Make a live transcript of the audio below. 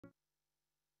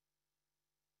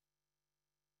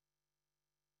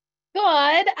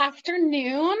Good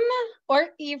afternoon or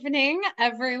evening,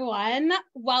 everyone.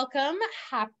 Welcome.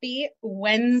 Happy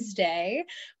Wednesday.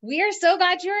 We are so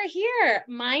glad you are here.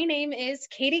 My name is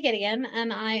Katie Gideon,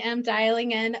 and I am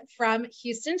dialing in from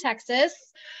Houston, Texas.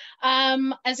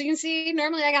 As you can see,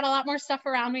 normally I got a lot more stuff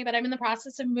around me, but I'm in the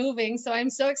process of moving. So I'm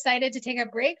so excited to take a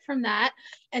break from that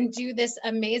and do this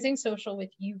amazing social with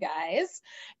you guys.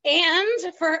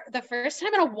 And for the first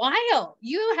time in a while,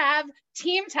 you have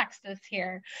Team Texas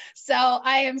here. So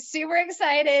I am super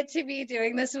excited to be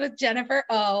doing this with Jennifer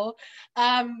O.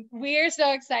 We are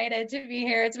so excited to be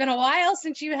here. It's been a while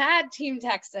since you had Team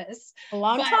Texas. A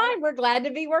long time. We're glad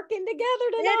to be working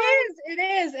together tonight.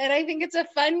 It is. And I think it's a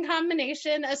fun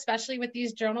combination, especially with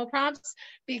these journal prompts,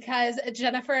 because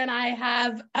Jennifer and I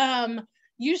have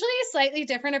usually slightly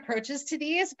different approaches to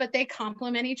these, but they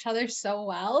complement each other so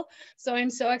well. So I'm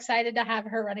so excited to have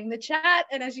her running the chat.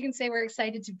 And as you can see, we're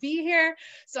excited to be here.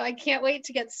 So I can't wait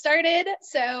to get started.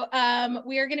 So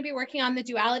we are going to be working on the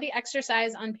duality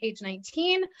exercise on page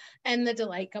 19 and the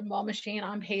delight gumball machine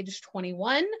on page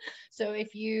 21. So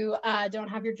if you don't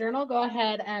have your journal, go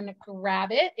ahead and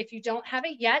grab it. If you don't have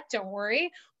it yet, don't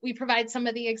worry. We provide some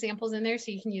of the examples in there so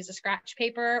you can use a scratch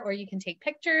paper or you can take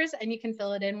pictures and you can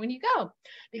fill it in when you go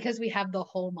because we have the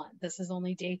whole month. This is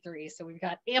only day 3, so we've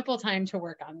got ample time to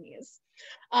work on these.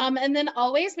 And then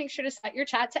always make sure to set your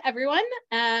chat to everyone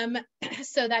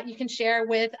so that you can share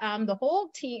with the whole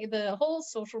team, the whole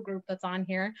social group that's on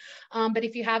here. But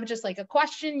if you have just like a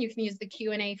question, you can use the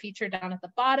Q&A feature down at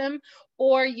the bottom,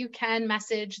 or you can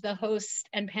message the host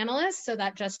and panelists so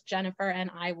that just Jennifer and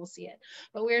I will see it.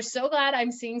 But we're so glad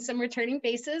I'm seeing some returning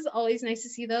faces. Always nice to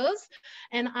see those.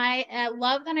 And I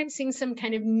love that I'm seeing some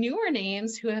kind of newer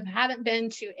names who haven't been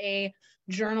to a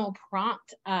journal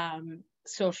prompt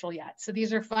social yet. So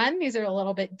these are fun. These are a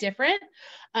little bit different.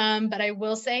 But I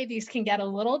will say these can get a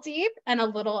little deep and a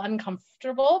little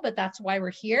uncomfortable, but that's why we're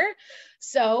here.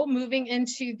 So moving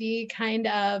into the kind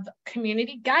of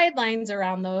community guidelines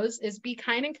around those is be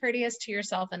kind and courteous to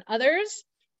yourself and others.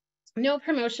 No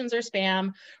promotions or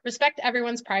spam, respect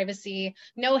everyone's privacy,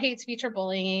 no hate speech or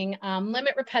bullying,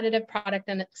 limit repetitive product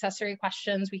and accessory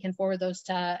questions. We can forward those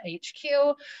to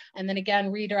HQ. And then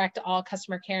again, redirect all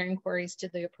customer care inquiries to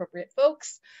the appropriate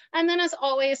folks. And then as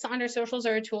always, Sonder Socials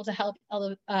are a tool to help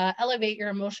elevate your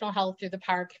emotional health through the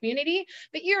power of community,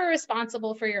 but you're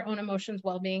responsible for your own emotions,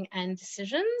 well-being, and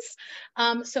decisions.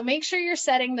 So make sure you're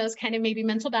setting those kind of maybe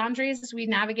mental boundaries as we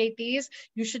navigate these.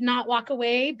 You should not walk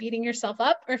away beating yourself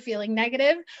up or feeling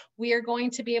negative. We are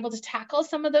going to be able to tackle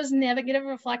some of those negative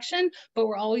reflection, but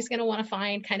we're always going to want to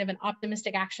find kind of an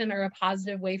optimistic action or a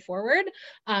positive way forward.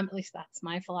 At least that's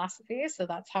my philosophy. So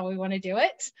that's how we want to do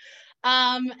it.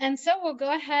 And so we'll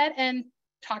go ahead and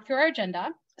talk through our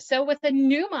agenda. So with a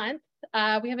new month,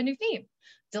 we have a new theme,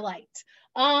 delight.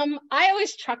 I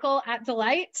always chuckle at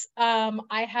delight.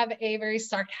 I have a very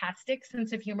sarcastic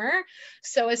sense of humor.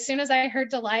 So as soon as I heard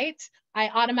delight, I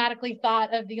automatically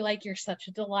thought of the like, you're such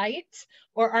a delight,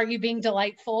 or are you being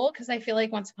delightful? Because I feel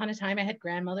like once upon a time I had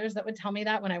grandmothers that would tell me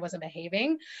that when I wasn't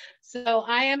behaving. So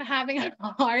I am having a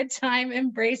hard time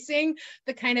embracing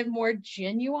the kind of more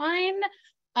genuine,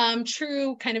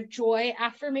 true kind of joy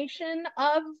affirmation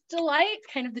of delight,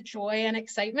 kind of the joy and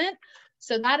excitement.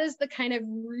 So that is the kind of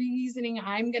reasoning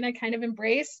I'm going to kind of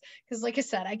embrace. Because like I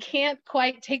said, I can't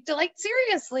quite take delight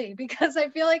seriously because I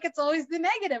feel like it's always the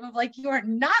negative of like, you are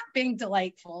not being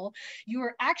delightful. You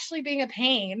are actually being a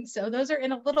pain. So those are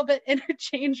in a little bit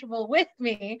interchangeable with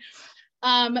me.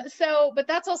 But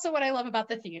that's also what I love about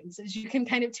the themes is you can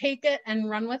kind of take it and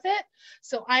run with it.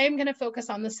 So I am going to focus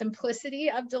on the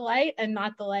simplicity of delight and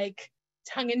not the like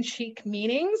tongue-in-cheek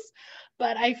meanings.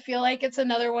 But I feel like it's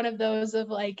another one of those of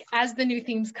like, as the new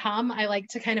themes come, I like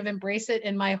to kind of embrace it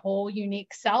in my whole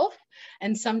unique self.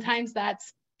 And sometimes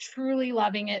that's truly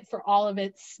loving it for all of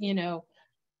its,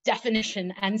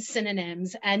 definition and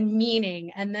synonyms and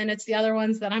meaning. And then it's the other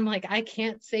ones that I'm like, I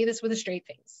can't say this with a straight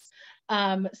face.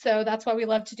 So that's why we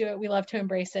love to do it. We love to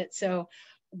embrace it. So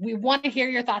we want to hear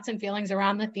your thoughts and feelings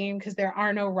around the theme because there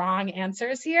are no wrong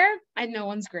answers here and no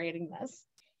one's grading this.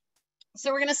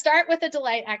 So we're going to start with a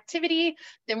delight activity,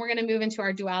 then we're going to move into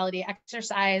our duality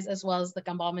exercise as well as the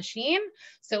gumball machine.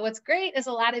 So what's great is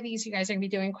a lot of these, you guys are going to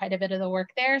be doing quite a bit of the work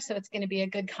there. So it's going to be a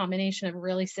good combination of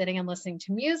really sitting and listening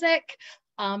to music,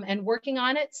 and working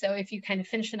on it. So if you kind of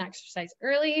finish an exercise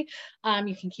early,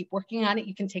 you can keep working on it.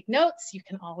 You can take notes. You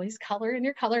can always color in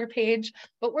your color page,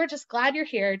 but we're just glad you're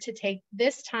here to take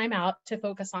this time out to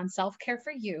focus on self-care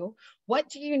for you. What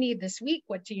do you need this week?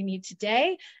 What do you need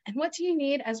today? And what do you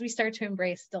need as we start to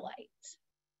embrace delight?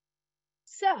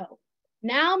 So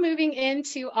now moving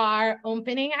into our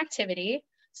opening activity.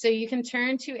 So you can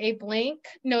turn to a blank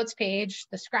notes page,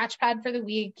 the scratch pad for the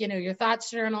week, your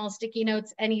thoughts journal, sticky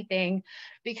notes, anything,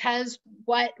 because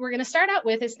what we're going to start out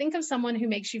with is think of someone who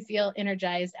makes you feel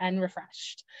energized and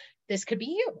refreshed. This could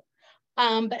be you.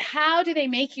 But how do they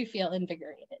make you feel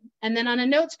invigorated? And then on a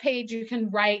notes page, you can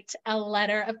write a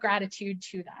letter of gratitude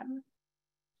to them.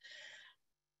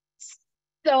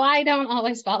 So I don't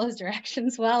always follow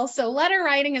directions well. So letter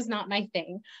writing is not my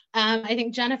thing. I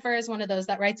think Jennifer is one of those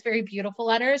that writes very beautiful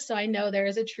letters. So I know there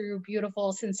is a true,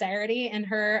 beautiful sincerity in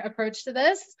her approach to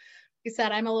this. Like I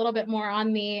said, I'm a little bit more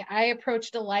on I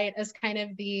approach delight as kind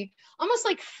of the almost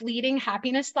like fleeting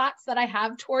happiness thoughts that I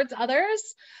have towards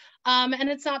others. And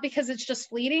it's not because it's just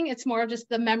fleeting. It's more of just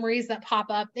the memories that pop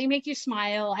up. They make you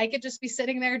smile. I could just be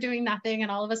sitting there doing nothing,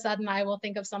 and all of a sudden I will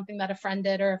think of something that a friend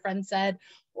did or a friend said,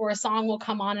 or a song will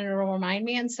come on and it will remind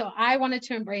me. And so I wanted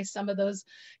to embrace some of those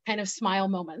kind of smile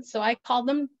moments. So I called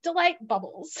them delight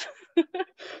bubbles.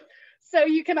 So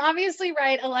you can obviously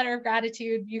write a letter of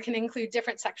gratitude. You can include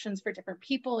different sections for different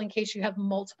people in case you have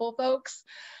multiple folks.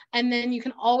 And then you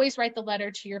can always write the letter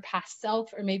to your past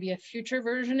self or maybe a future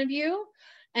version of you.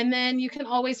 And then you can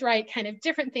always write kind of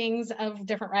different things of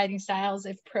different writing styles.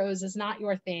 If prose is not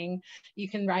your thing, you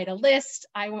can write a list.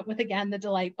 I went with, again, the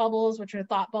delight bubbles, which are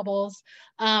thought bubbles,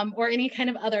 or any kind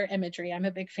of other imagery. I'm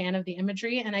a big fan of the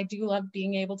imagery, and I do love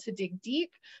being able to dig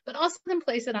deep, but also then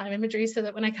place it on imagery so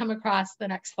that when I come across the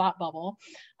next thought bubble,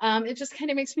 it just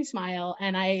kind of makes me smile,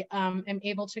 and I am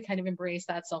able to kind of embrace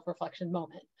that self-reflection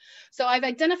moment. So I've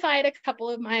identified a couple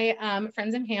of my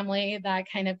friends and family that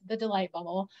kind of the delight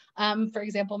bubble. For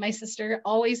example, my sister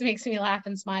always makes me laugh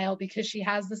and smile because she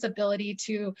has this ability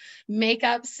to make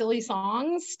up silly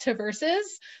songs to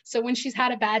verses. So when she's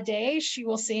had a bad day, she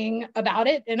will sing about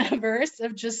it in a verse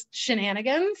of just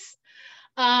shenanigans.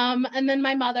 And then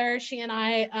my mother, she and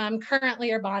I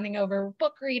currently are bonding over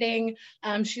book reading.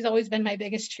 She's always been my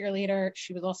biggest cheerleader.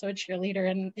 She was also a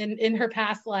cheerleader in her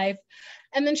past life.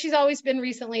 And then she's always been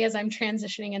recently, as I'm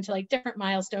transitioning into like different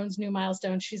milestones, new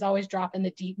milestones, she's always dropping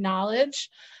the deep knowledge.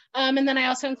 And then I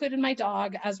also included my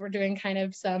dog as we're doing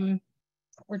some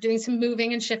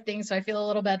moving and shifting. So I feel a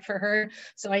little bad for her.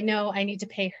 So I know I need to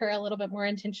pay her a little bit more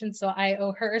attention. So I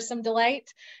owe her some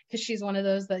delight because she's one of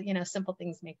those that, simple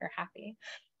things make her happy.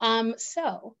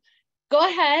 So go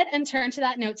ahead and turn to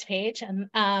that notes page, and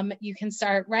you can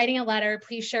start writing a letter.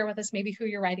 Please share with us maybe who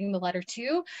you're writing the letter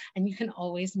to, and you can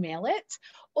always mail it.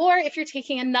 Or if you're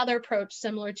taking another approach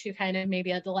similar to kind of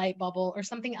maybe a delight bubble or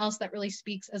something else that really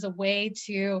speaks as a way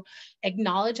to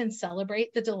acknowledge and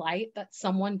celebrate the delight that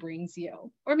someone brings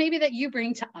you, or maybe that you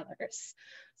bring to others.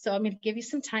 So I'm going to give you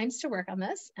some times to work on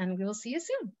this, and we will see you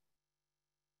soon.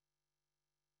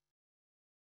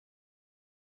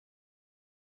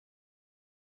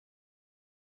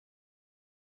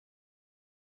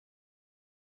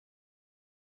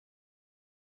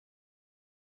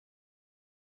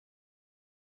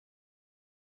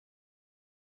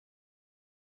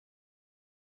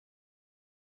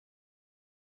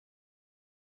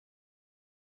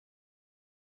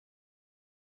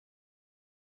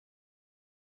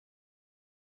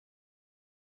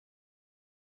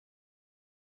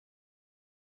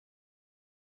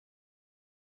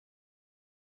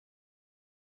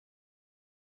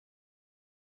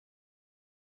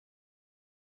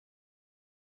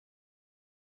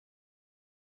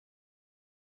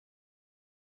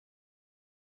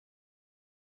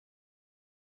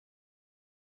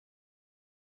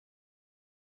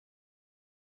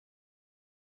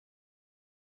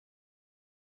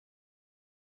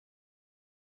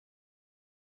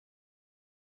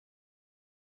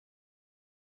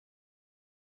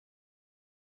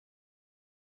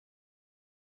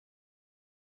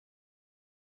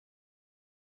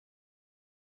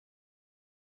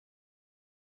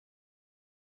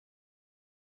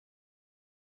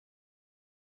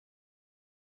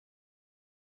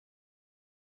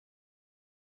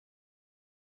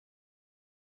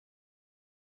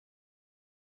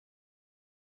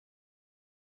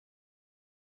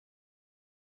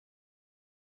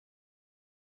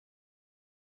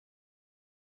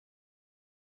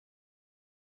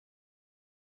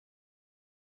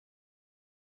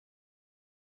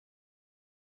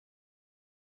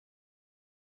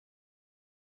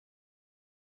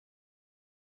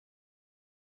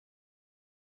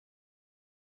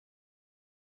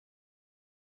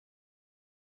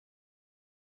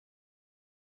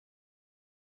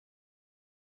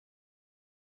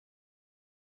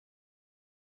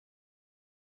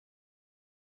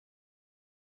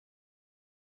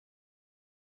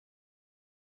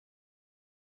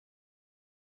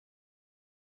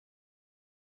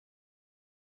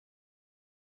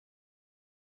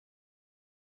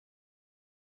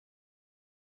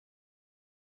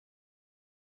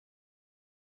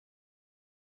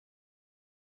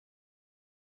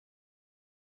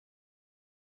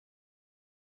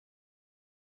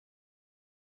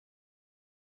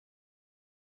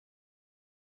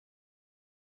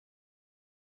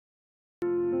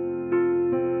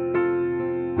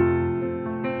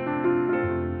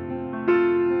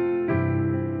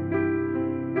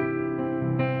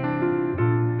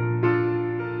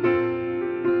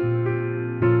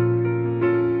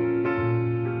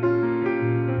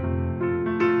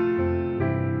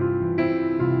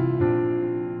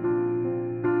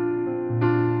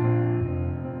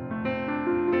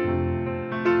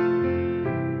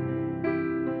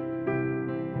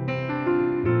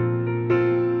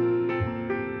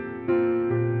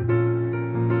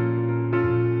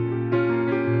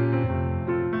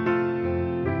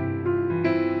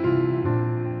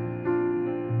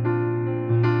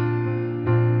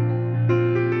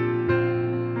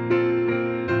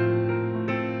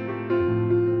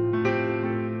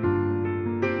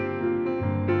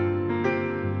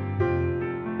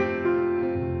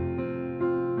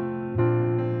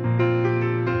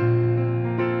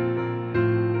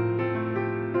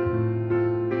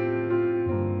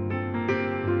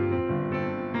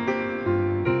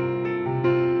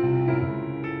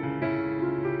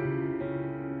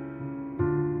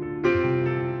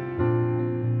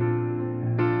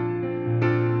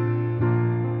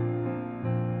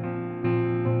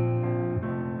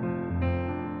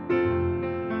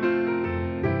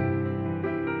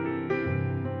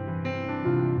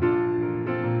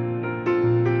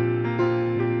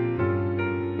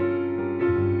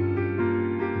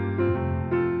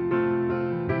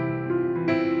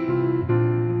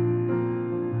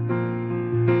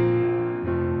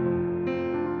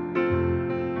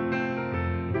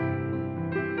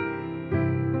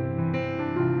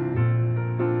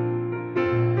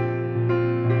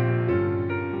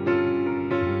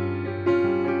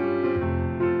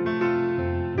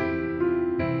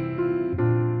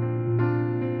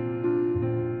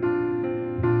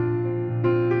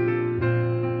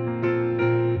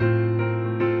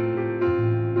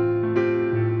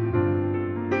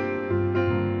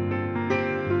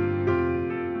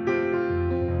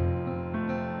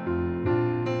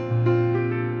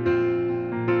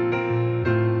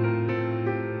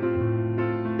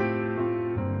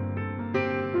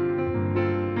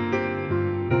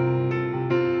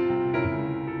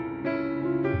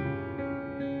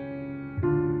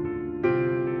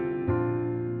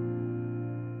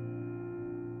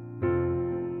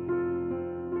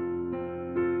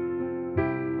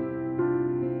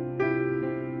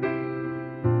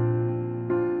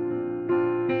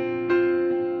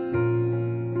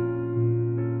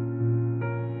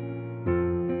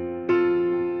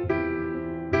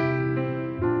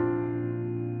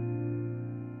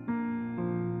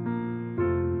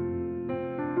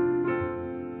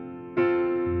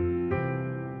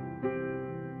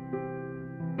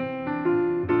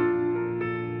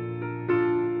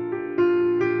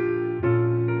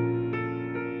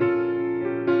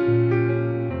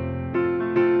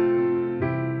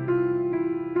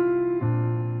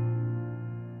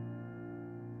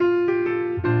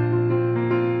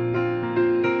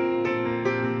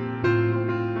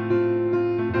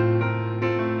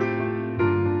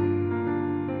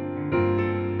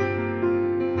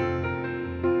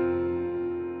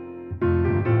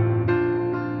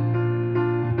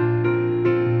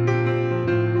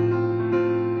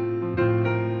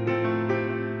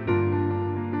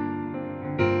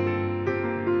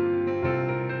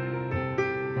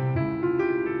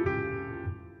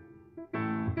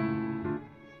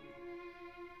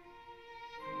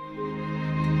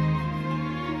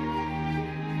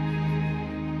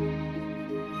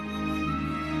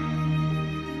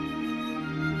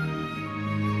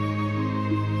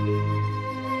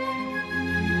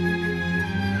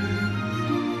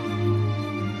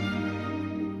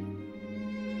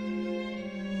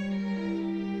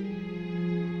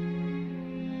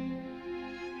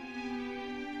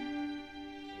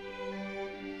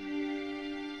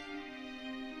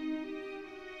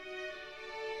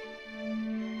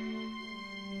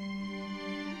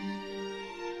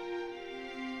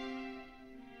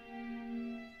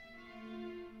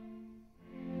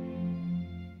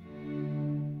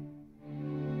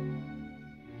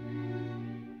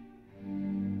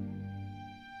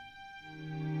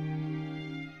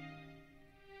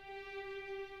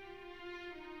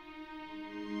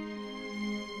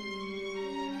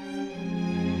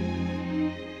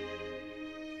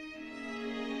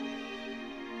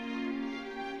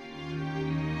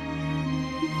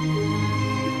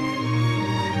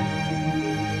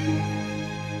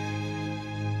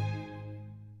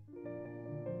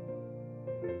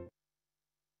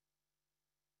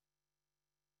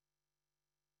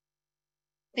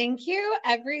 Thank you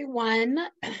everyone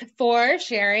for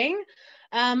sharing.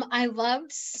 I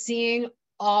loved seeing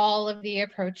all of the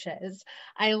approaches.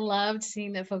 I loved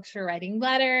seeing that folks were writing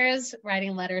letters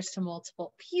to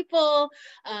multiple people.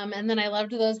 And then I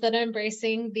loved those that are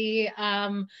embracing the,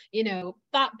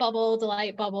 thought bubble,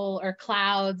 delight bubble, or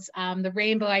clouds. The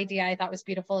rainbow idea I thought was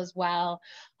beautiful as well.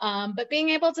 But being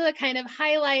able to kind of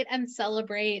highlight and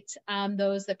celebrate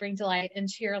those that bring delight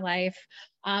into your life.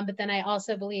 But then I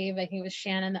also believe, I think it was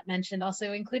Shannon that mentioned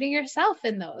also including yourself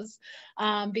in those,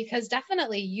 because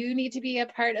definitely you need to be a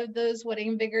part of those, what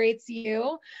invigorates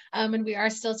you. And we are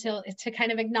still to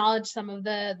kind of acknowledge some of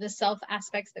the self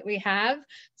aspects that we have.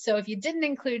 So if you didn't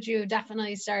include you,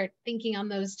 definitely start thinking on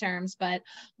those terms, but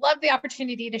love the opportunity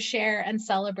to share and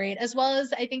celebrate, as well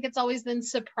as I think it's always been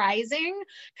surprising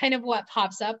kind of what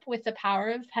pops up with the power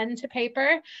of pen to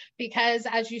paper, because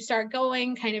as you start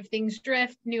going, kind of things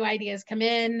drift, new ideas come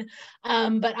in.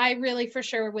 But I really, for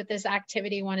sure, with this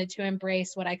activity, wanted to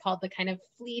embrace what I called the kind of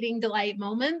fleeting delight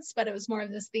moments, but it was more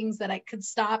of those things that I could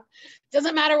stop.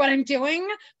 Doesn't matter what I'm doing,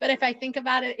 but if I think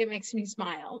about it, it makes me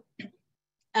smile.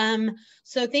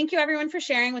 So thank you everyone for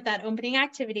sharing with that opening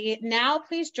activity. Now,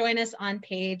 please join us on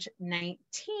page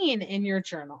 19 in your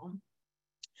journal.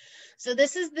 So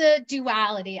this is the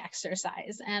duality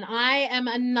exercise, and I am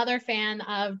another fan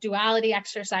of duality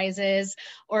exercises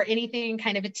or anything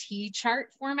kind of a T-chart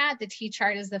format. The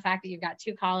T-chart is the fact that you've got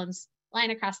two columns, line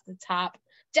across the top,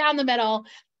 down the middle.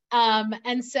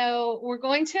 And so we're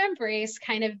going to embrace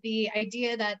kind of the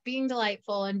idea that being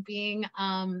delightful and being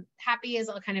happy is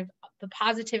all kind of the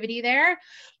positivity there.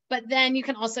 But then you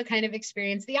can also kind of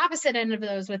experience the opposite end of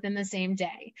those within the same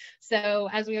day. So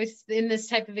as we always, in this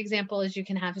type of example, is you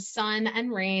can have sun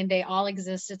and rain, they all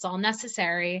exist, it's all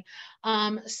necessary.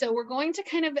 So we're going to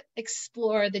kind of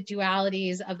explore the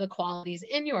dualities of the qualities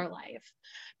in your life,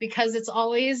 because it's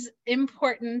always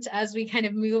important as we kind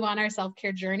of move on our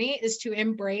self-care journey is to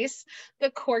embrace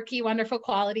the quirky, wonderful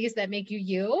qualities that make you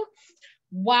you,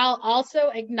 while also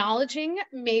acknowledging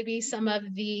maybe some of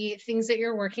the things that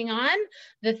you're working on,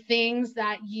 the things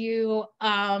that you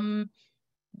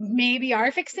maybe are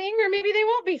fixing, or maybe they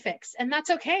won't be fixed. And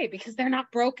that's okay, because they're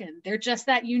not broken. They're just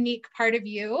that unique part of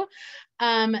you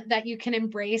that you can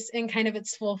embrace in kind of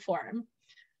its full form.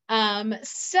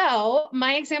 So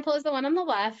my example is the one on the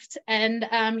left, and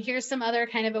here's some other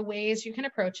kind of ways you can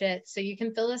approach it. So you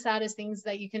can fill this out as things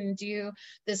that you can do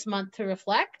this month to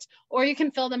reflect, or you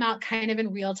can fill them out kind of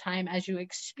in real time as you're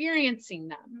experiencing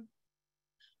them.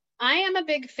 I am a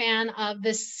big fan of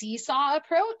the seesaw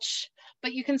approach,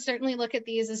 but you can certainly look at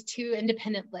these as two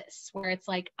independent lists where it's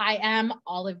like, I am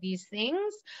all of these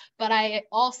things, but I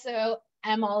also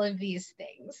am all of these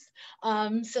things.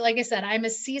 So like I said, I'm a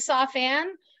seesaw fan.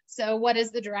 So what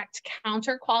is the direct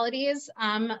counter qualities?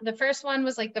 The first one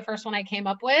was like the first one I came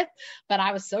up with, but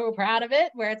I was so proud of it,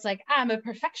 where it's like, I'm a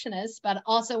perfectionist, but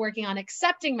also working on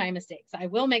accepting my mistakes. I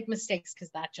will make mistakes because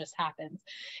that just happens.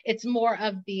 It's more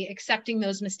of the accepting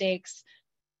those mistakes,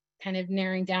 kind of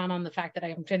narrowing down on the fact that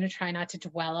I'm going to try not to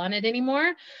dwell on it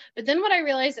anymore. But then what I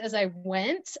realized as I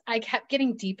went, I kept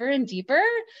getting deeper and deeper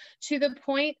to the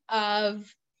point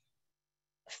of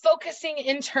focusing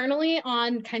internally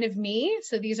on kind of me.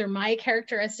 So these are my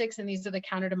characteristics and these are the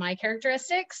counter to my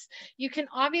characteristics. You can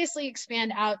obviously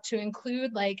expand out to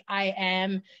include like, I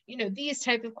am, these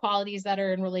type of qualities that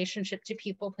are in relationship to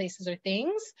people, places, or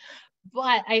things.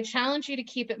 But I challenge you to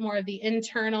keep it more of the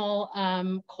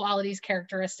internal qualities,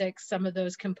 characteristics, some of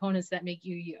those components that make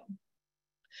you you.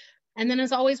 And then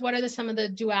as always, what are some of the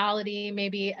duality,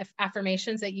 maybe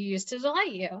affirmations that you use to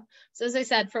delight you? So as I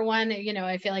said, for one,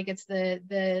 I feel like it's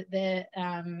the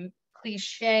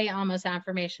cliche almost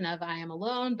affirmation of I am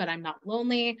alone, but I'm not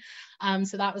lonely.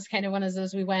 So that was kind of one of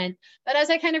those we went. But as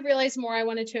I kind of realized more, I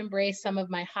wanted to embrace some of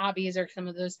my hobbies or some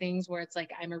of those things where it's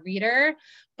like I'm a reader,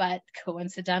 but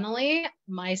coincidentally,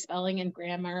 my spelling and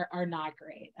grammar are not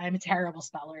great. I'm a terrible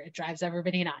speller. It drives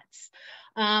everybody nuts.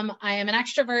 I am an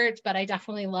extrovert, but I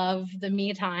definitely love the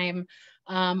me time.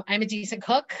 I'm a decent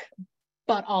cook,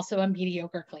 but also a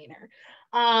mediocre cleaner.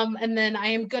 And then I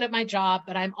am good at my job,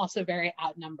 but I'm also very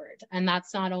outnumbered. And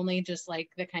that's not only just like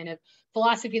the kind of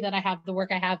philosophy that I have, the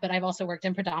work I have, but I've also worked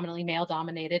in predominantly male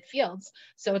dominated fields.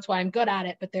 So it's why I'm good at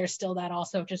it, but there's still that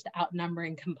also just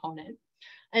outnumbering component.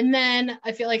 And then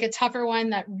I feel like a tougher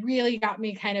one that really got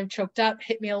me kind of choked up,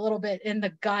 hit me a little bit in the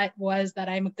gut, was that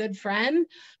I'm a good friend,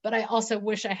 but I also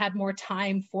wish I had more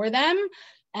time for them.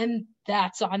 And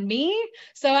that's on me.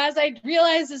 So as I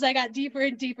realized, as I got deeper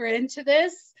and deeper into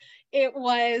this, it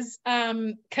was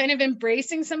kind of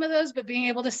embracing some of those, but being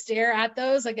able to stare at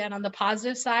those again on the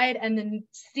positive side, and then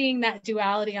seeing that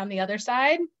duality on the other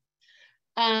side.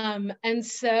 And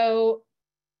so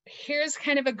here's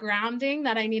kind of a grounding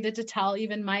that I needed to tell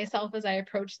even myself as I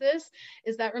approach this,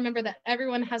 is that remember that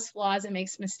everyone has flaws and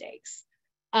makes mistakes.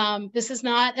 This is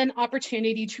not an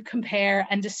opportunity to compare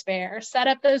and despair. Set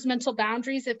up those mental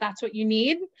boundaries if that's what you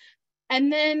need.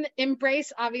 And then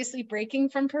embrace, obviously, breaking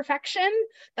from perfection.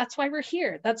 That's why we're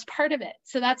here. That's part of it.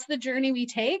 So that's the journey we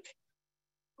take.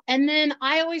 And then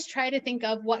I always try to think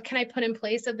of what can I put in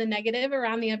place of the negative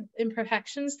around the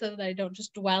imperfections so that I don't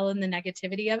just dwell in the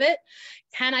negativity of it.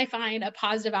 Can I find a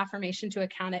positive affirmation to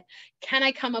account it? Can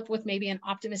I come up with maybe an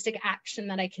optimistic action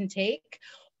that I can take?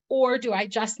 Or do I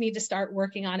just need to start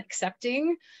working on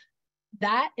accepting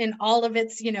that in all of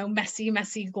its, messy,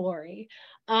 messy glory?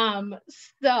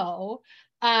 So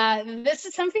this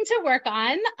is something to work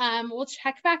on. We'll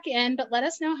check back in, but let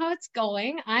us know how it's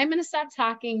going. I'm going to stop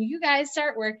talking. You guys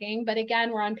start working. But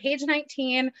again, we're on page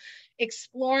 19,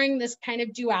 exploring this kind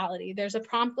of duality. There's a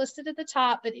prompt listed at the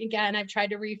top, but again, I've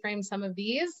tried to reframe some of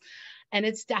these, and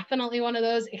it's definitely one of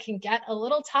those, it can get a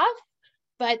little tough,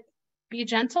 but be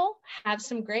gentle, have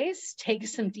some grace, take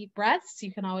some deep breaths.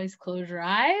 You can always close your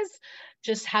eyes,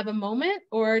 just have a moment,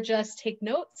 or just take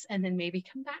notes and then maybe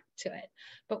come back to it.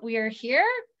 But we are here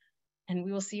and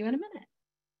we will see you in a minute.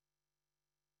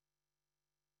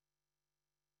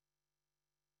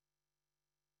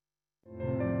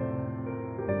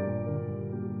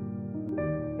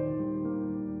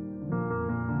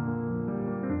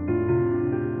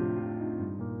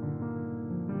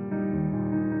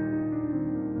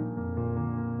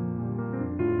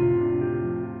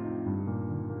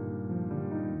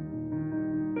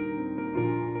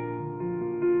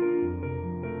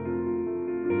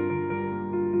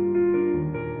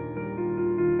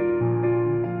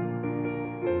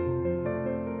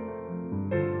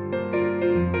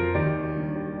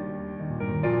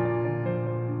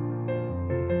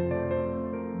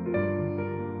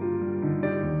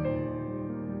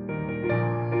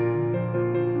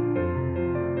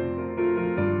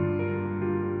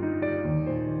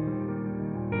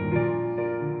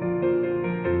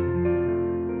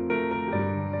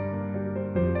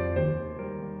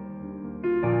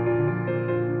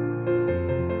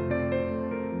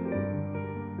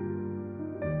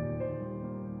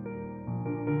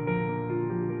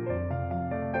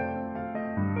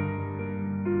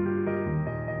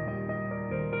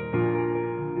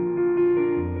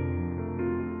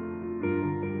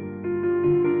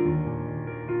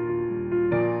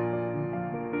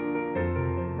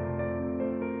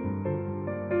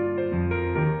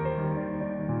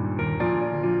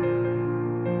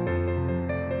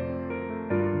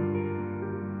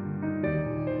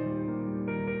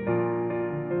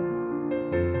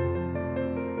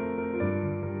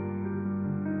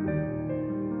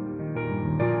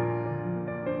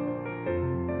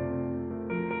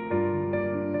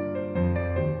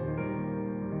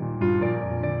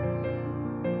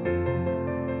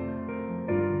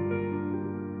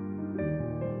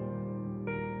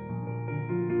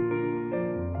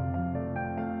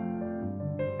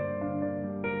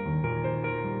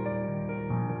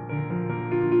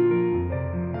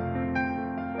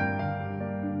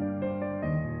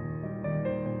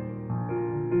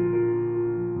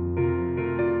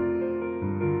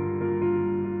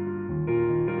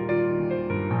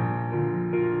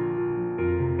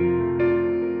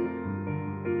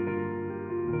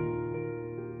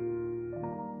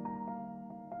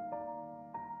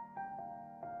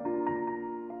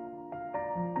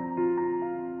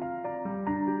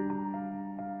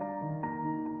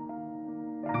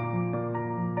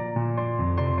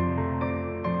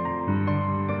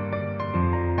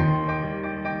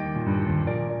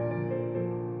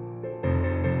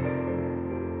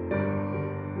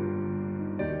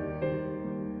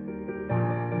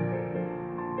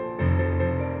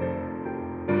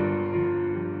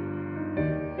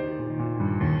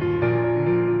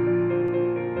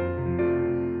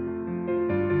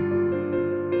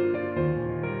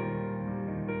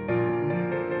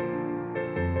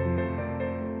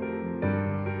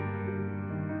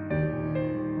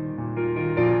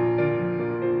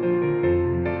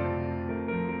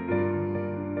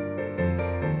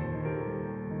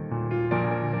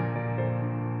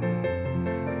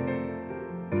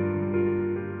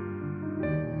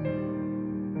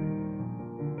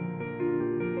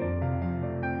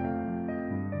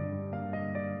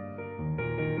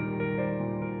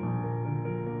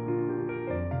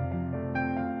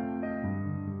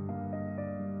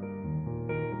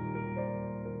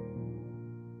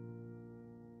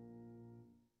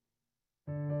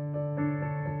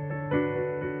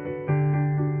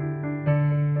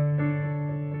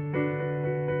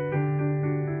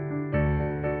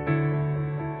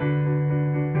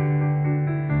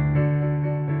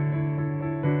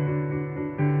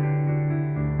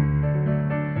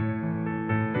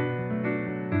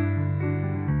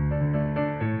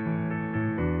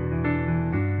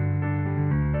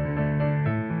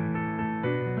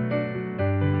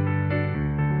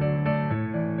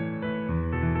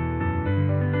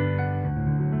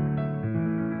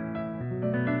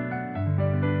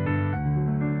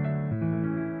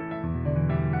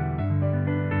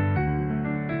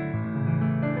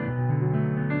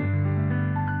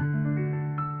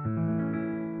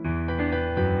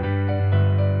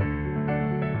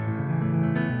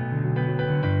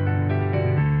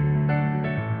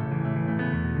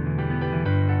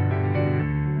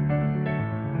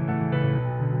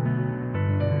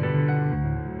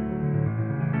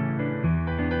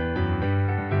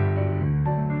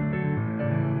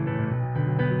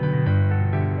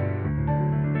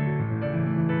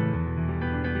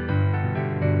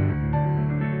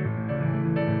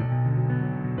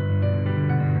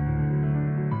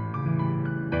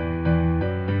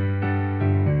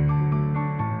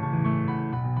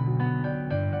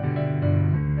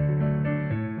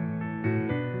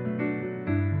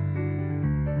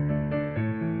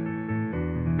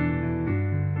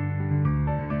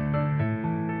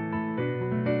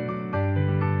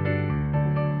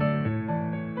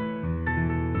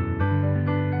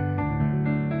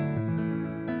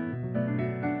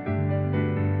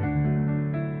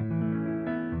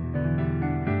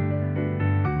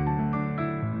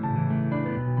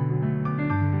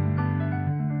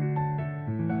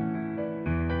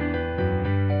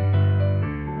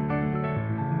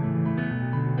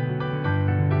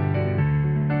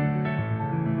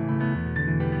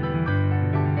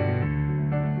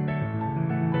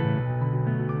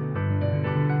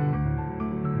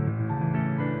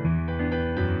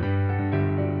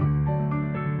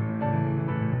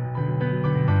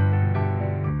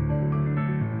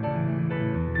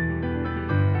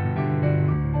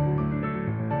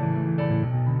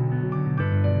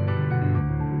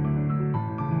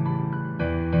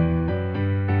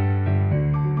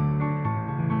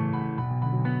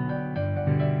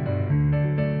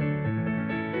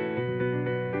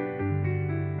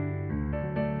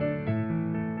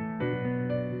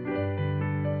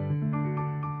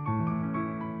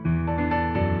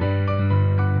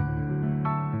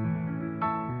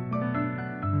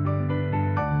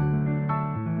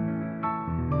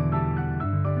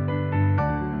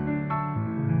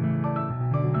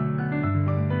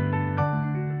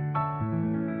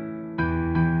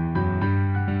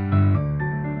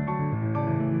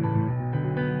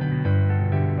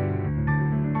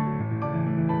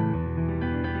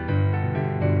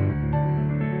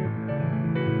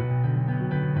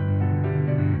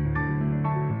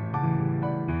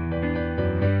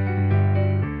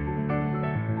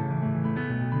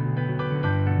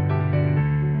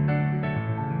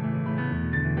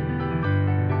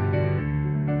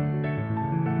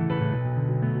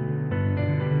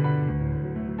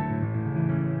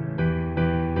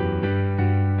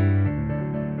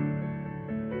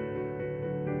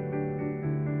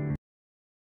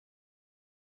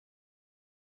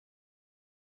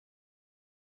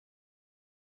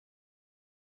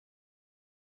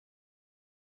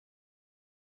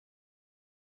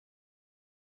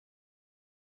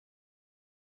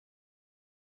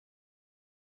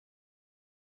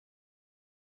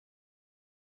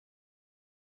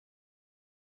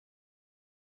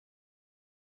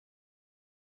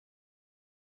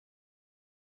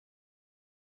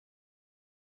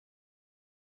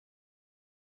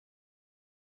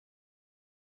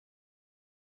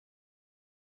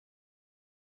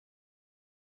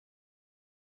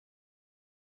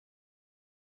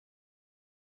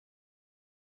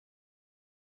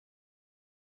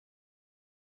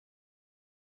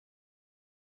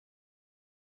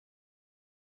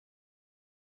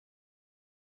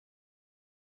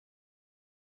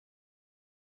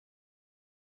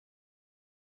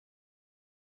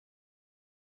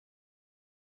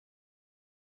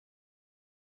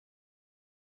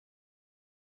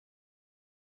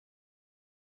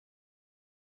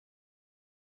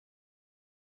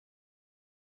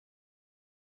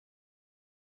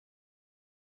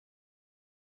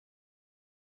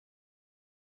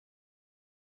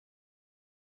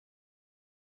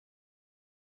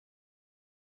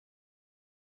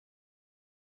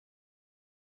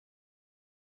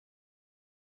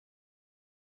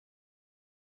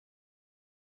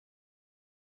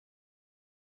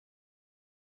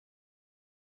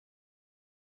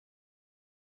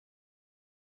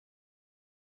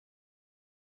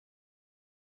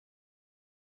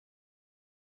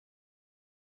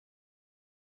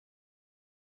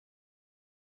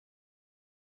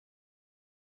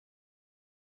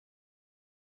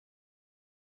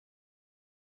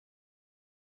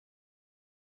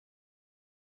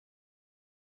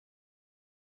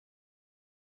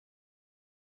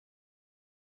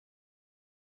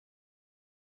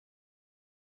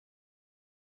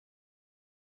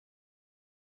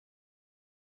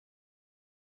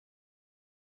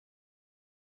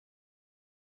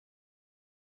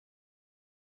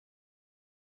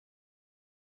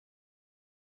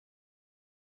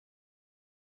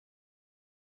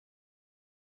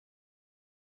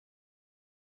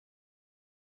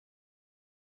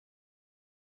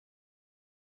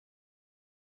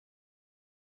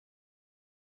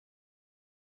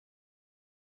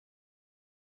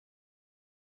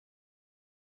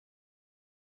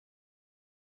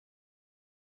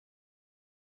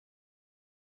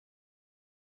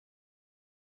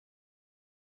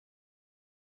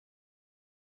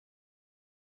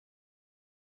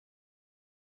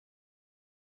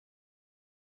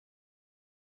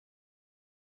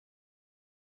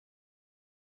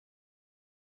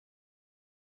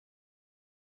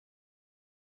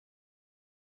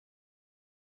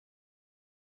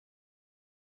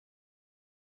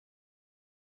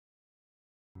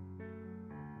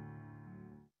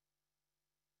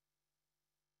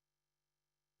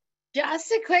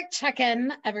 Just a quick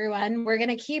check-in, everyone. We're going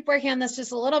to keep working on this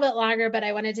just a little bit longer, but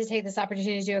I wanted to take this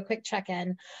opportunity to do a quick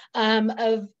check-in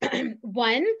of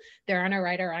one, there are no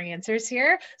right or wrong answers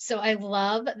here. So I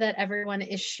love that everyone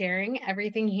is sharing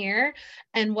everything here.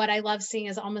 And what I love seeing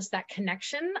is almost that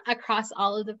connection across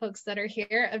all of the folks that are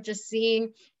here of just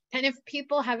seeing kind of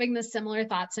people having the similar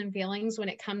thoughts and feelings when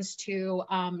it comes to,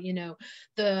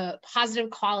 the positive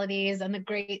qualities and the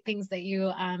great things that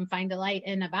you find delight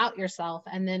in about yourself.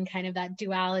 And then kind of that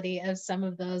duality of some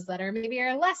of those that are maybe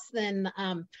are less than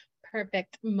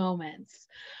perfect moments.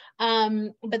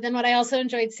 But then what I also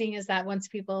enjoyed seeing is that once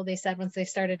they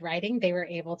started writing, they were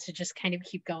able to just kind of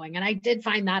keep going. And I did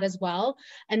find that as well.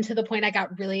 And to the point, I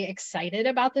got really excited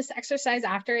about this exercise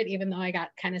after it, even though I got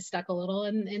kind of stuck a little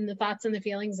in the thoughts and the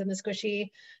feelings and the squishy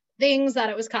things that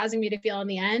it was causing me to feel in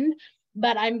the end.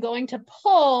 But I'm going to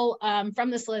pull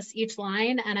from this list each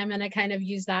line, and I'm going to kind of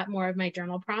use that more of my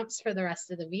journal prompts for the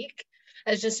rest of the week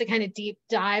as just to kind of deep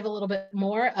dive a little bit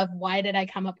more of why did I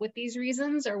come up with these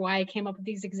reasons or why I came up with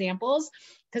these examples.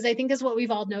 Because I think is what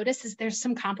we've all noticed is there's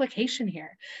some complication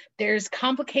here. There's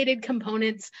complicated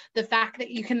components. The fact that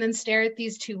you can then stare at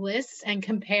these two lists and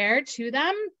compare to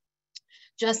them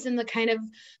just in the kind of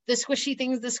the squishy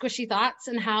things, the squishy thoughts,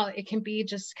 and how it can be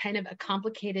just kind of a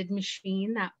complicated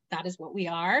machine. That is what we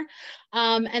are.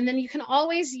 And then you can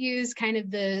always use kind of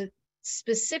the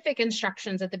specific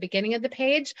instructions at the beginning of the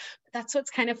page. But that's what's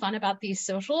kind of fun about these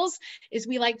socials is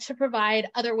we like to provide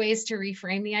other ways to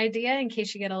reframe the idea in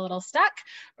case you get a little stuck,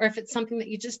 or if it's something that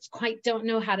you just quite don't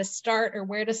know how to start or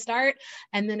where to start.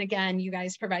 And then again, you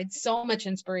guys provide so much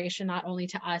inspiration, not only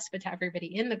to us, but to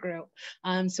everybody in the group.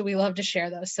 So we love to share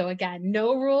those. So again,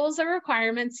 no rules or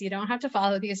requirements. You don't have to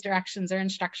follow these directions or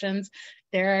instructions.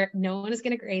 No one is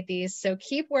going to grade these. So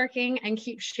keep working and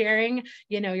keep sharing,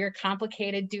 your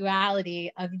complicated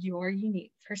duality of your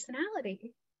unique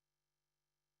personality.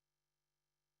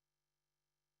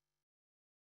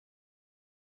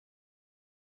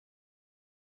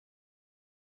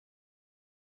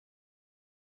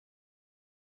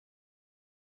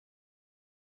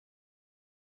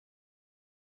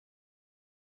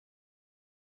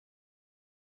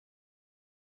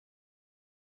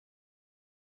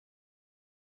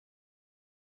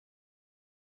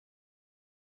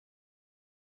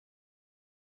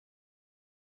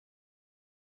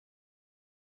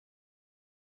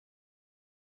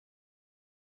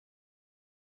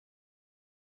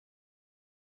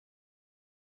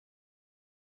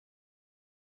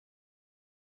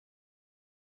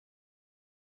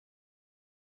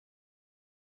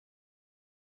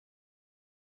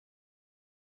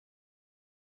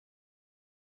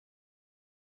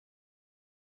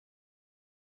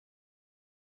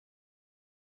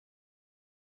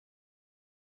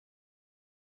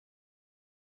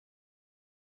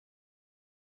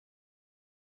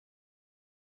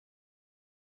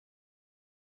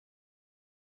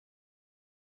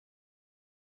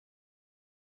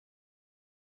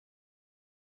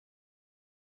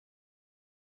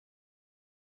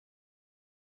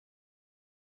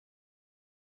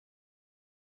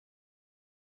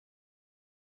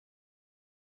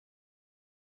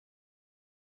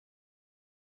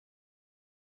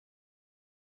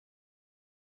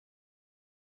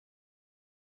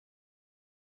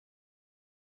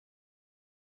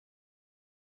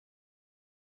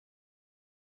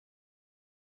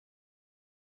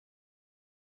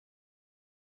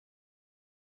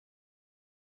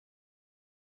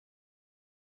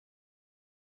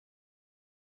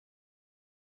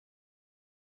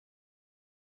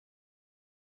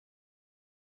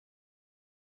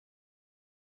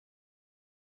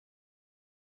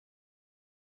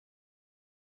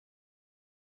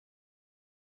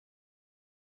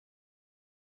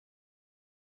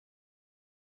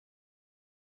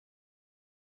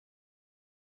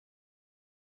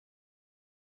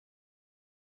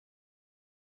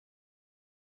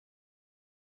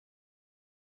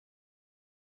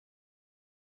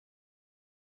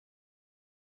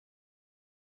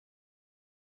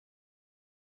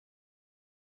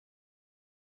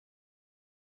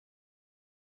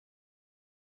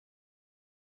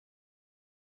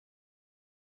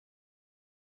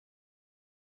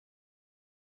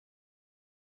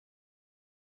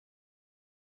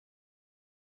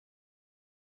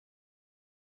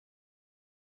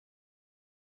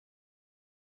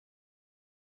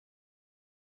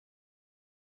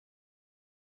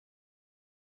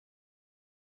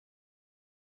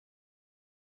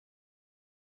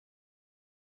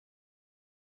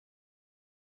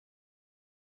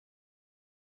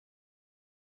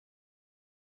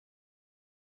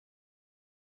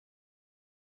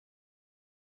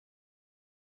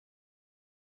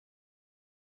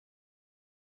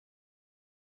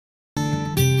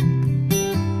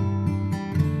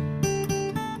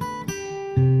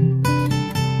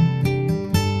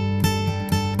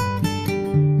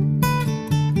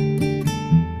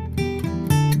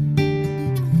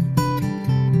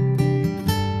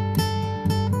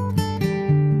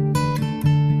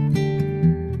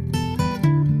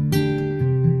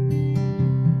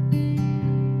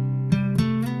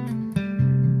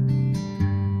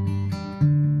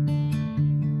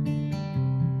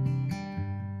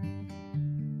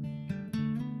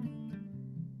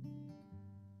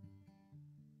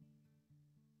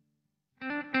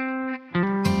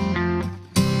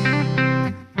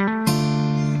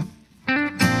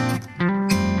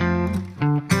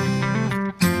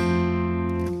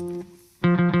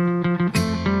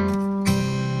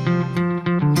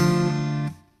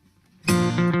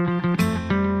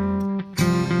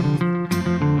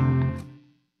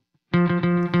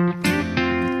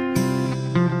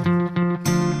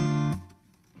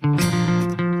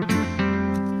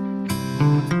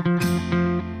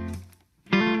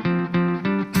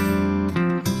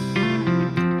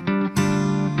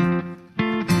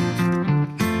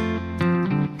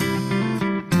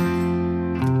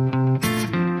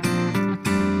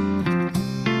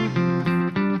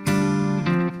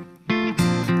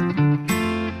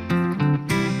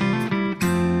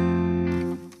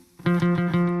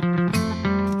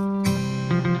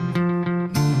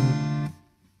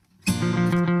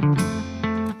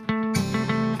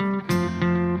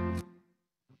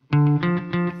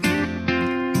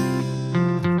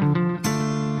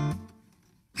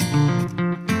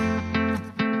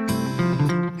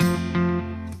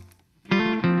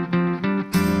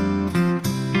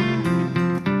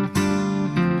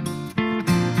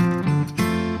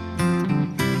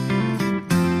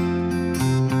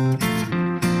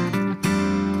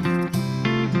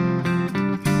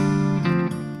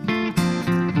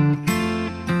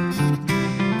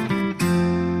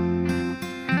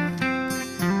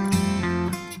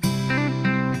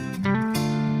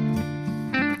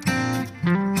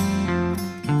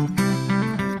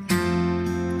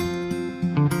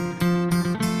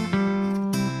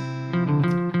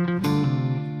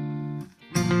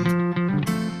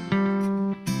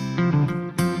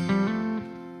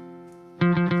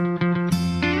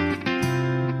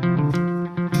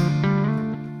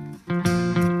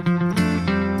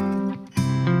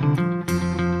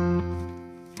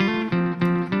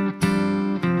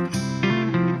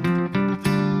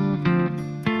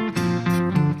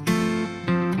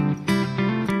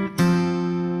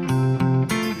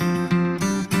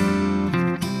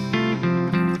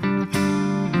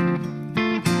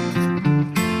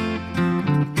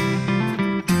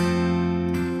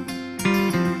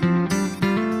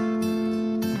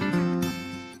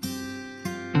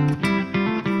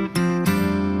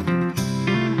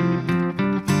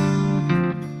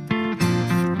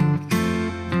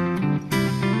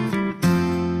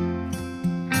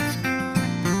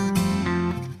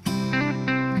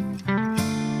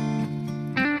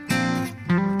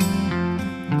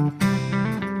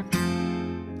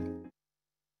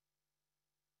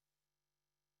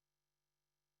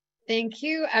 Thank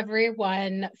you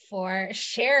everyone for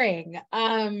sharing.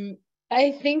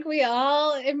 I think we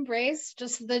all embrace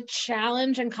just the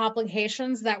challenge and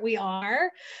complications that we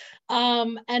are.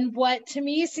 And what to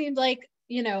me seemed like,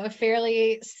 a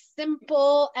fairly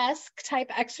simple-esque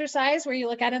type exercise where you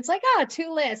look at it, it's like, 2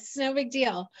 lists, no big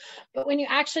deal. But when you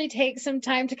actually take some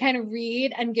time to kind of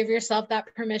read and give yourself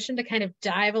that permission to kind of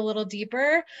dive a little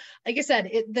deeper, like I said,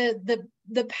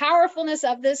 the powerfulness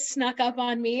of this snuck up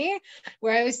on me,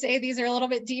 where I always say these are a little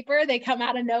bit deeper, they come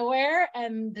out of nowhere,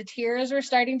 and the tears were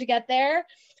starting to get there.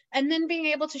 And then being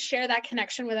able to share that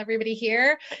connection with everybody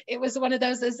here, it was one of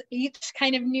those, as each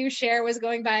kind of new share was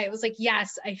going by, it was like,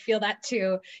 yes, I feel that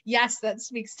too. Yes, that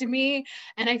speaks to me.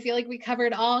 And I feel like we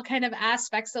covered all kind of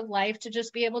aspects of life to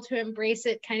just be able to embrace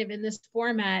it kind of in this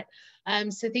format.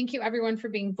 So thank you everyone for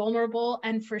being vulnerable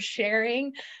and for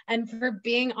sharing and for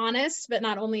being honest, but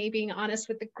not only being honest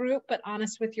with the group, but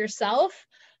honest with yourself.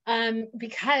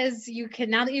 Because you can,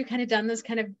 now that you've kind of done this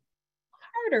kind of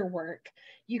harder work,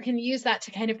 you can use that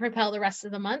to kind of propel the rest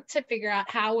of the month to figure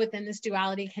out how within this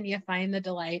duality can you find the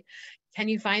delight. Can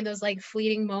you find those like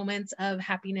fleeting moments of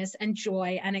happiness and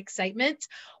joy and excitement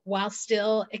while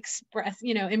still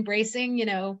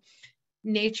embracing,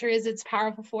 nature is its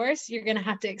powerful force. You're going to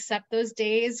have to accept those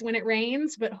days when it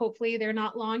rains, but hopefully they're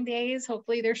not long days.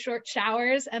 Hopefully they're short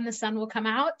showers and the sun will come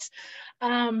out.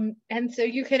 And so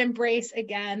you can embrace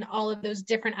again all of those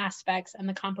different aspects and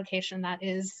the complication that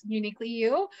is uniquely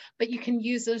you, but you can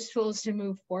use those tools to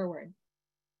move forward.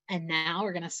 And now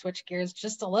we're going to switch gears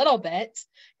just a little bit,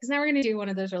 because now we're going to do one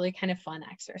of those really kind of fun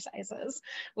exercises,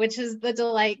 which is the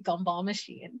Delight Gumball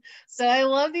machine. So I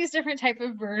love these different type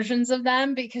of versions of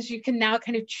them because you can now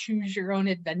kind of choose your own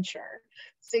adventure.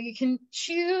 So you can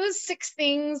choose 6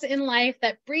 things in life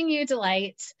that bring you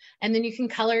delight, and then you can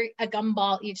color a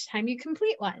gumball each time you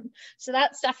complete one. So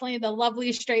that's definitely the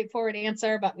lovely, straightforward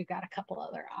answer, but we've got a couple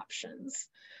other options.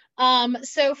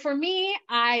 So for me,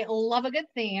 I love a good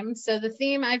theme. So the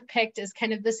theme I've picked is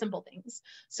kind of the simple things.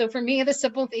 So for me, the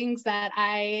simple things that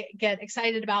I get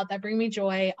excited about that bring me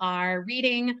joy are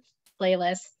reading,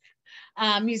 playlists,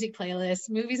 music playlists,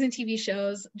 movies and TV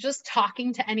shows, just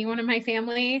talking to anyone in my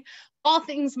family, all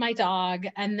things my dog,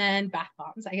 and then bath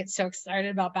bombs. I get so excited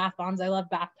about bath bombs. I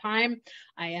love bath time.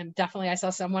 I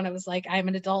saw someone, it was like, I'm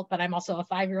an adult, but I'm also a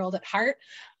 5-year-old at heart.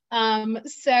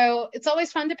 So it's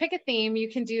always fun to pick a theme. You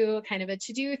can do kind of a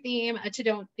to-do theme, a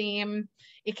to-don't theme.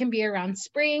 It can be around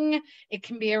spring. It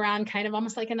can be around kind of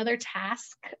almost like another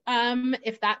task,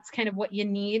 if that's kind of what you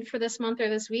need for this month or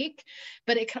this week.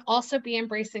 But it can also be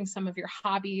embracing some of your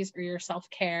hobbies or your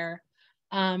self-care,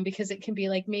 because it can be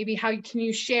like, maybe how can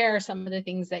you share some of the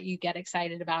things that you get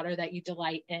excited about or that you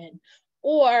delight in?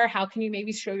 Or how can you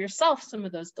maybe show yourself some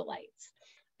of those delights?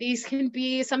 These can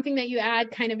be something that you add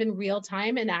kind of in real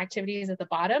time and activities at the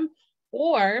bottom.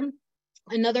 Or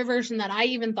another version that I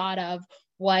even thought of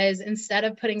was, instead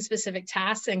of putting specific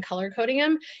tasks and color coding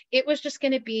them, it was just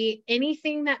going to be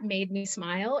anything that made me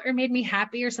smile or made me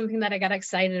happy or something that I got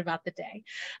excited about the day.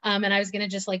 And I was going to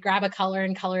just like grab a color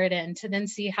and color it in to then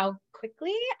see how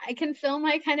quickly I can fill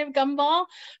my kind of gumball.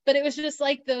 But it was just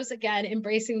like those, again,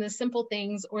 embracing the simple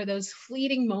things or those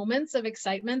fleeting moments of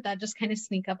excitement that just kind of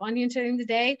sneak up on you during the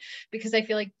day. Because I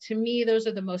feel like, to me, those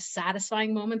are the most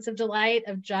satisfying moments of delight,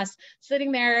 of just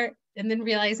sitting there and then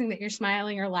realizing that you're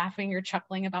smiling or laughing or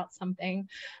chuckling about something.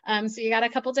 So you got a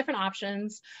couple different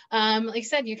options. Like I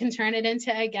said, you can turn it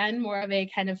into, again, more of a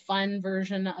kind of fun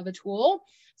version of a tool.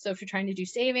 So if you're trying to do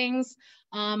savings,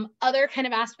 other kind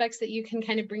of aspects that you can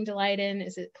kind of bring delight in,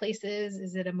 is it places,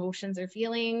 is it emotions or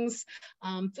feelings,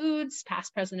 foods,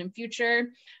 past, present, and future.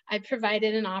 I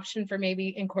provided an option for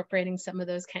maybe incorporating some of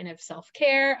those kind of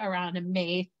self-care around a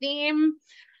May theme.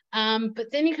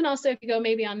 But then you can also, if you go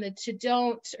maybe on the to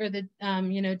don't or the,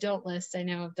 don't list, I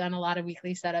know I've done a lot of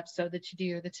weekly setups. So the to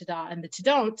do, the to da, and the to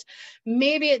don't,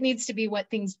 maybe it needs to be what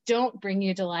things don't bring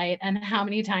you delight and how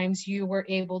many times you were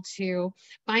able to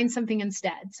find something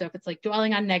instead. So if it's like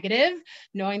dwelling on negative,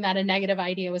 knowing that a negative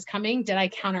idea was coming, did I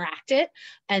counteract it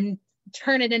and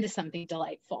turn it into something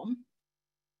delightful?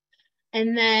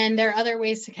 And then there are other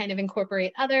ways to kind of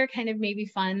incorporate other kind of maybe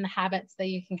fun habits that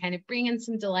you can kind of bring in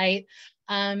some delight.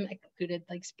 I included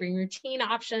like spring routine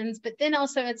options, but then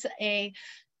also it's a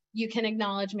you can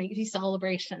acknowledge maybe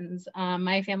celebrations.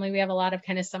 My family, we have a lot of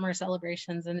kind of summer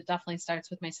celebrations, and it definitely starts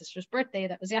with my sister's birthday.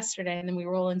 That was yesterday. And then we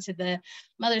roll into the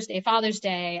Mother's Day, Father's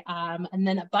Day, and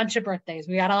then a bunch of birthdays.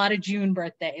 We got a lot of June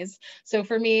birthdays. So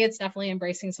for me, it's definitely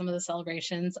embracing some of the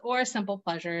celebrations or simple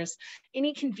pleasures,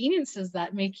 any conveniences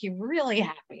that make you really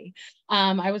happy.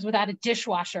 I was without a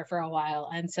dishwasher for a while.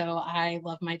 And so I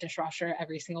love my dishwasher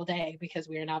every single day because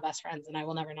we are now best friends and I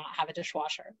will never not have a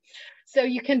dishwasher. So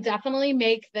you can definitely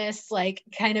make this like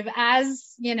kind of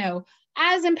as,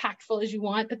 as impactful as you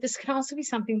want, but this can also be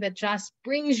something that just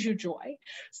brings you joy,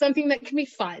 something that can be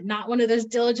fun, not one of those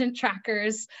diligent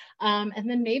trackers. And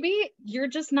then maybe you're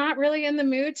just not really in the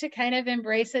mood to kind of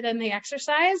embrace it in the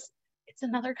exercise. It's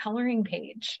another coloring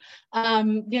page. I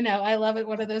love it.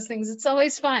 One of those things. It's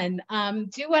always fun.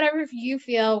 Do whatever you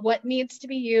feel, what needs to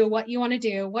be you, what you want to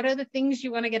do, what are the things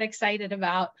you want to get excited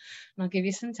about, and I'll give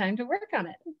you some time to work on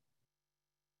it.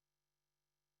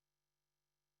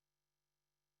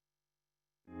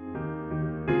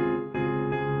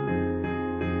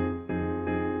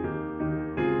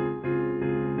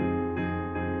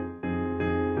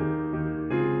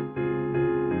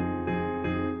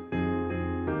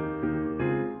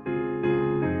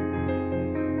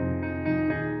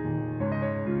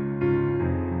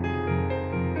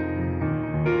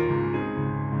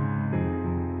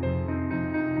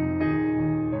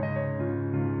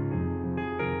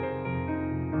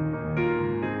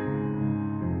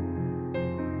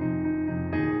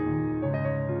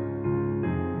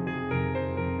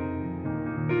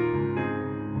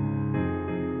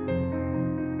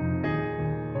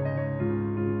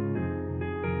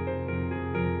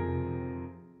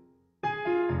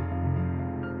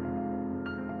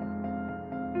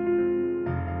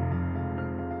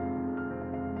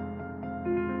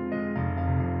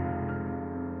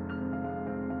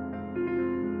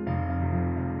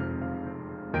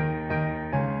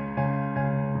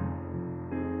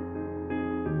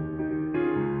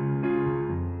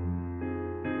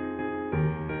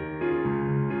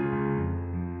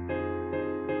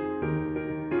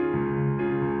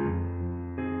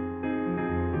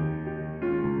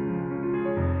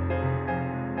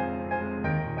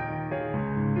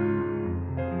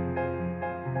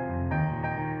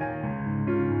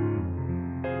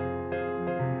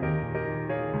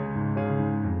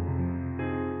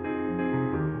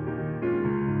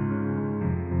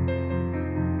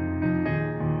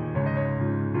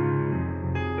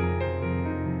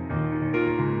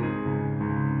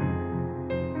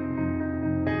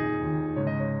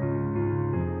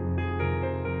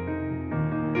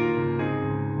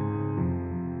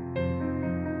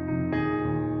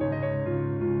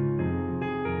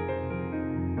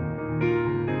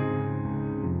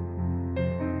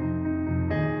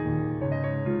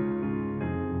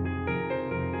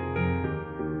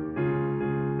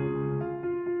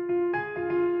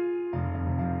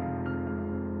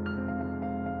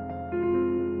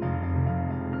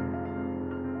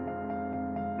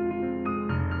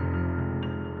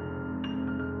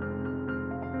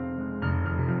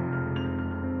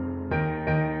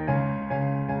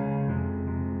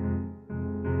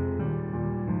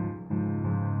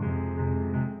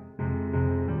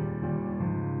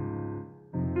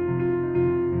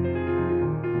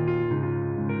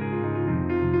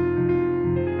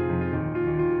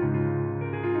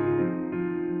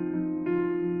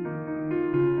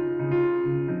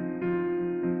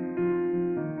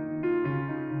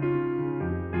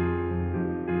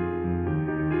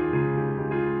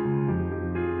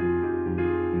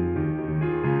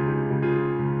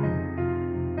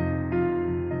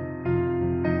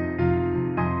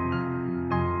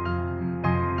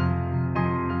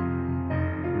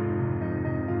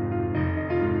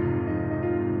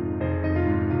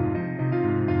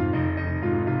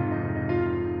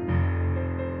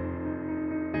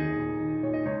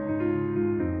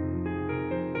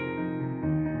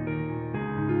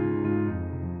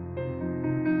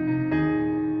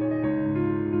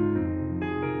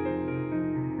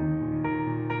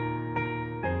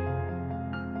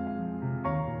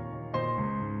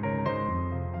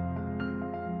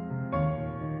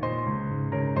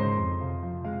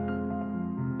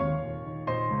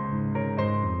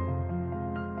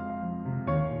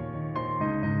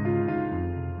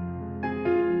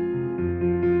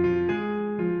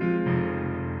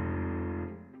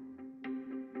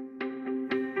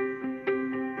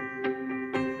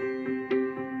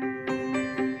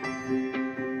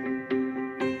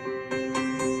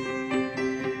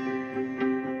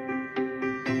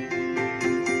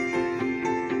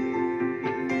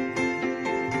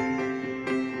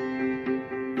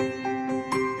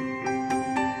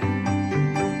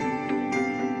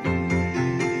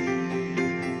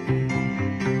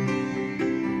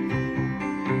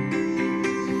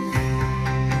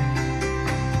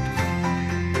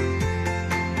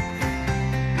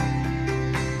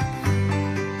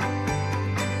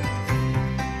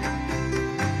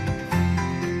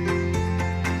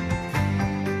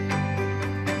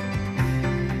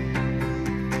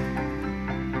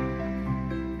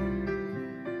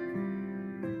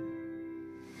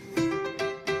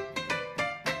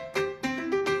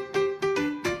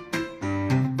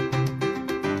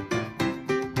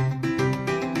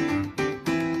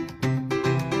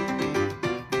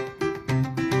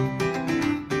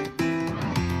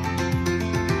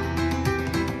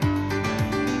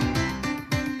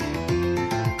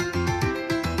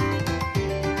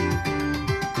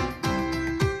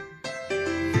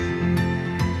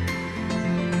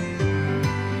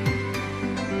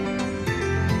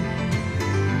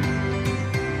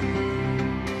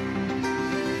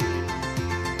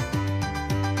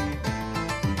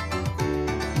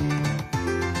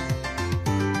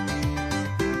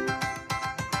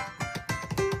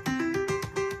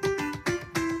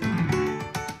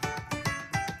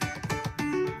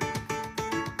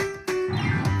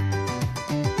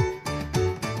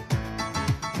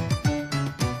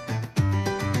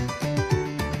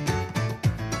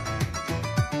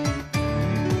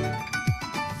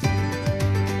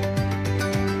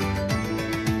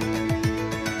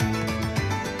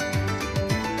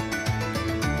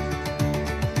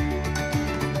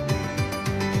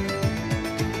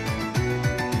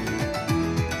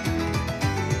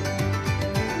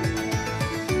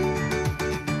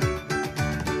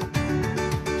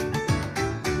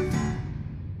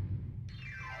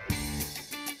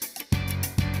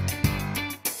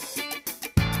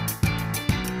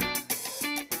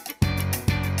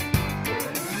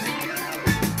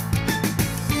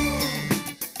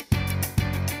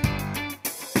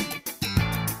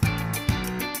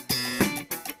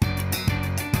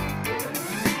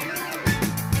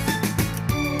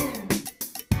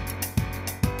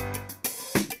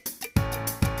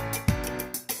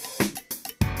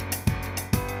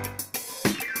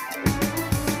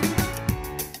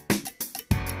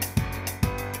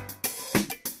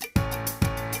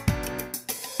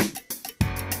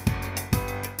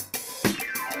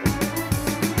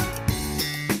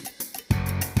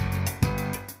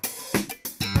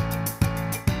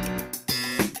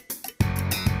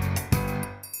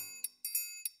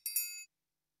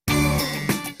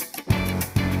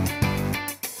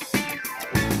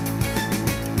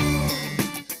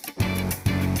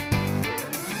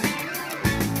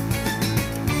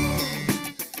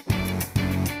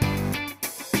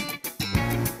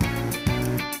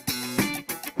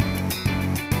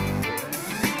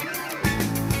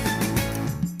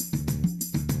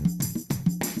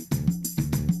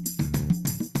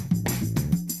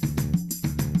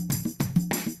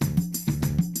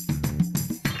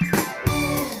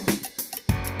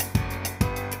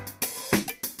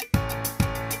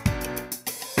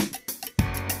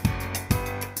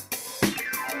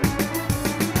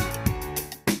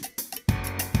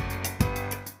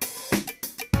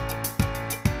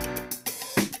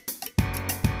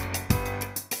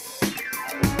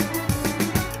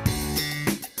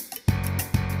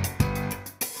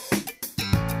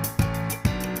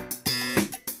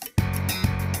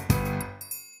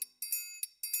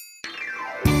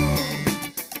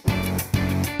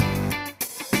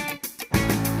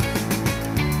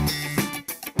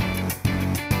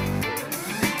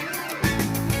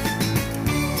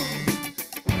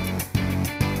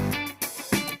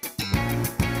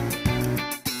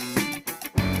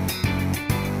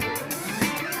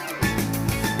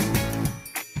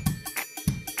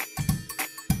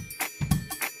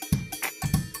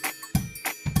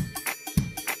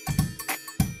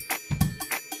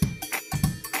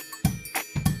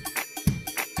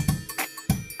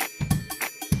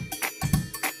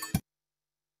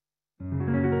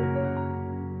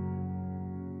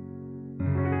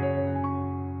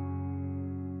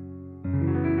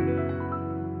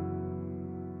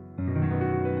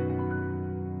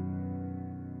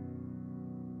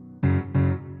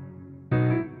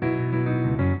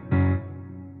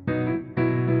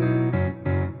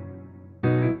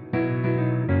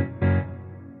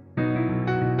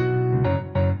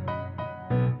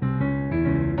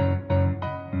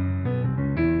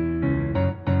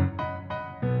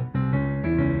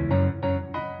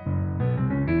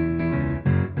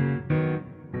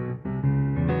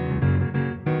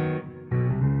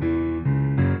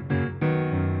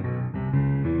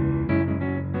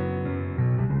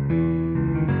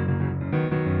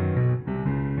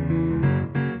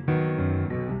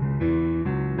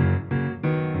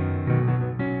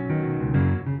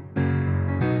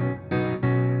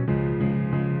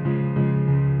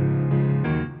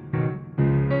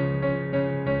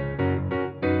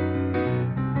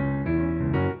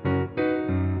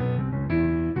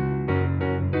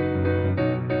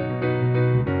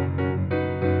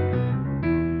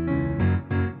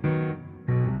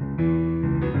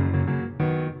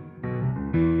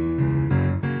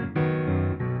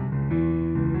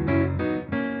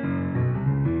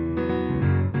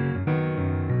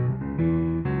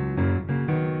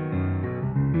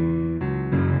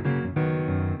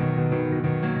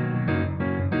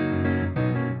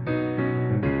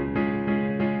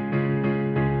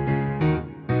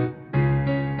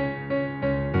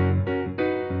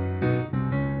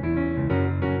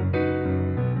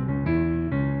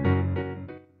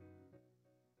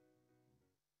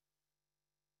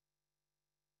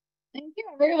 Thank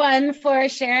you everyone for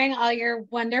sharing all your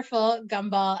wonderful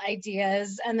Gumball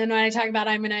ideas. And then when I talk about,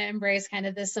 I'm going to embrace kind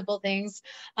of the simple things.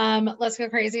 Let's Go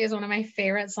Crazy is one of my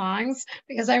favorite songs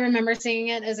because I remember singing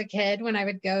it as a kid when I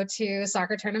would go to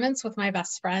soccer tournaments with my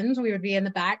best friend. We would be in the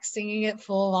back singing it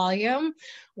full volume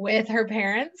with her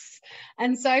parents.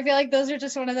 And so I feel like those are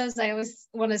just one of those I always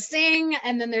want to sing.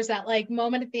 And then there's that like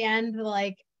moment at the end,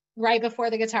 like right before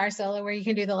the guitar solo where you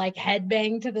can do the like head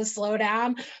bang to the slow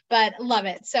down, but love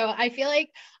it. So I feel like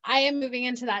I am moving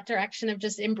into that direction of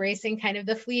just embracing kind of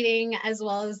the fleeting as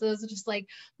well as those just like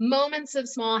moments of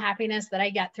small happiness that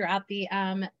I get throughout the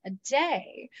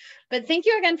day. But thank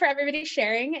you again for everybody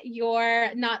sharing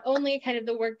your not only kind of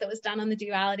the work that was done on the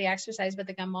duality exercise, but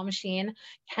the Gumball machine.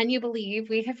 Can you believe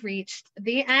we have reached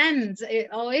the end?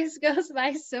 It always goes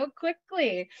by so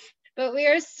quickly. But we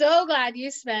are so glad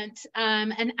you spent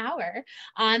an hour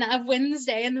on a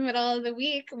Wednesday in the middle of the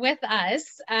week with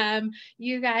us.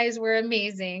 You guys were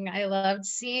amazing. I loved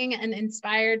seeing and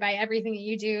inspired by everything that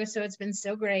you do. So it's been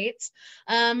so great.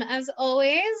 As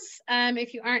always,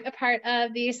 if you aren't a part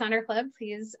of the Sonder Club,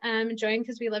 please join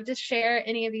because we love to share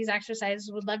any of these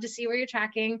exercises. We'd love to see where you're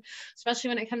tracking, especially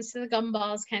when it comes to the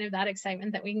gumballs, kind of that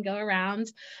excitement that we can go around.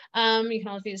 You can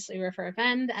obviously refer a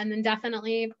friend, and then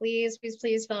definitely please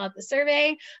fill out the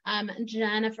survey.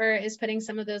 Jennifer is putting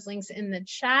some of those links in the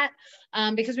chat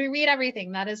because we read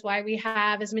everything. That is why we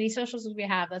have as many socials as we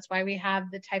have. That's why we have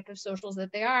the type of socials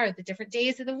that they are, the different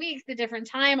days of the week, the different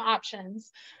time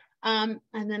options. And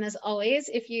then as always,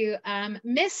 if you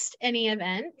missed any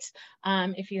event,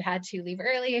 if you had to leave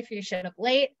early, if you showed up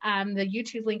late, the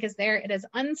YouTube link is there. It is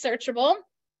unsearchable.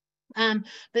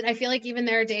 But I feel like even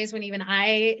there are days when even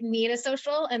I need a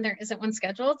social and there isn't one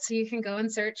scheduled. So you can go and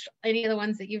search any of the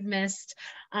ones that you've missed,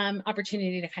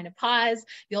 opportunity to kind of pause.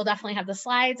 You'll definitely have the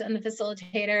slides and the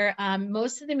facilitator,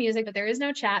 most of the music, but there is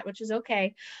no chat, which is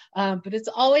okay. But it's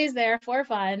always there for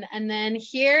fun. And then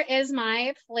here is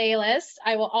my playlist.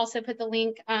 I will also put the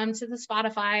link to the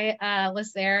Spotify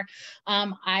list there.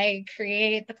 I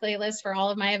create the playlist for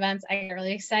all of my events. I get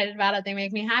really excited about it. They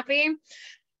make me happy.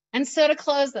 And so to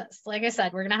close this, like I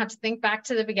said, we're going to have to think back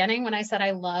to the beginning when I said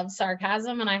I love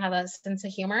sarcasm and I have a sense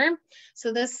of humor.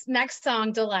 So this next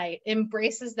song, Delight,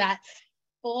 embraces that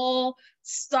full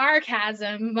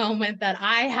sarcasm moment that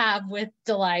I have with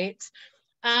Delight.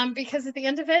 Because at the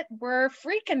end of it, we're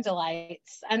freaking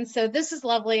delights. And so this is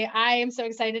lovely. I am so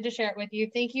excited to share it with you.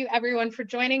 Thank you everyone for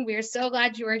joining. We are so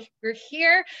glad you're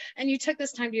here and you took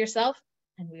this time to yourself,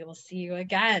 and we will see you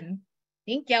again.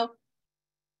 Thank you.